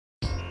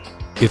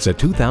It's a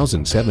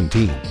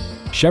 2017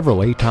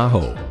 Chevrolet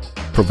Tahoe.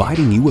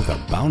 Providing you with a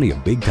bounty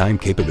of big-time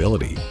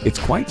capability, it's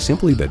quite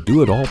simply the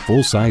do-it-all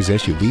full-size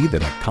SUV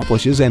that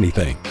accomplishes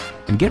anything.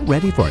 And get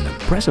ready for an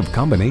impressive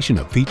combination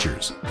of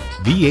features: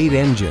 V8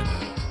 engine,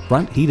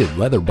 front heated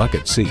leather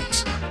bucket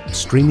seats,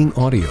 streaming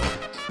audio,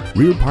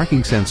 rear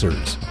parking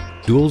sensors,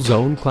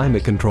 dual-zone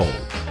climate control,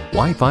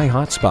 Wi-Fi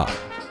hotspot,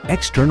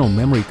 external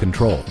memory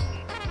control,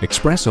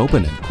 express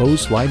open and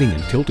closed sliding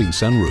and tilting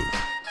sunroof,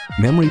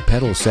 memory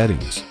pedal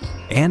settings,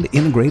 and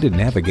integrated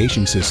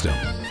navigation system.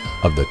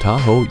 Of the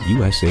Tahoe,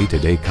 USA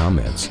Today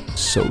comments,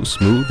 "So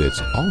smooth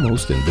it's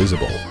almost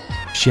invisible."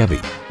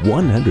 Chevy,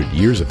 100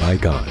 years of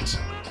icons.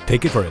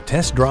 Take it for a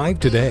test drive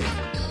today.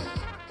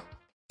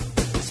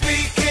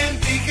 Speaking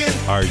Deacon.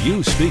 Are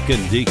you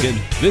speaking Deacon?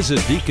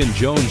 Visit Deacon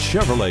Jones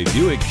Chevrolet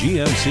Buick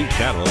GMC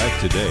Cadillac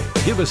today.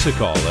 Give us a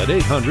call at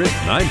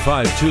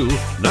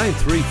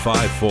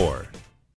 800-952-9354.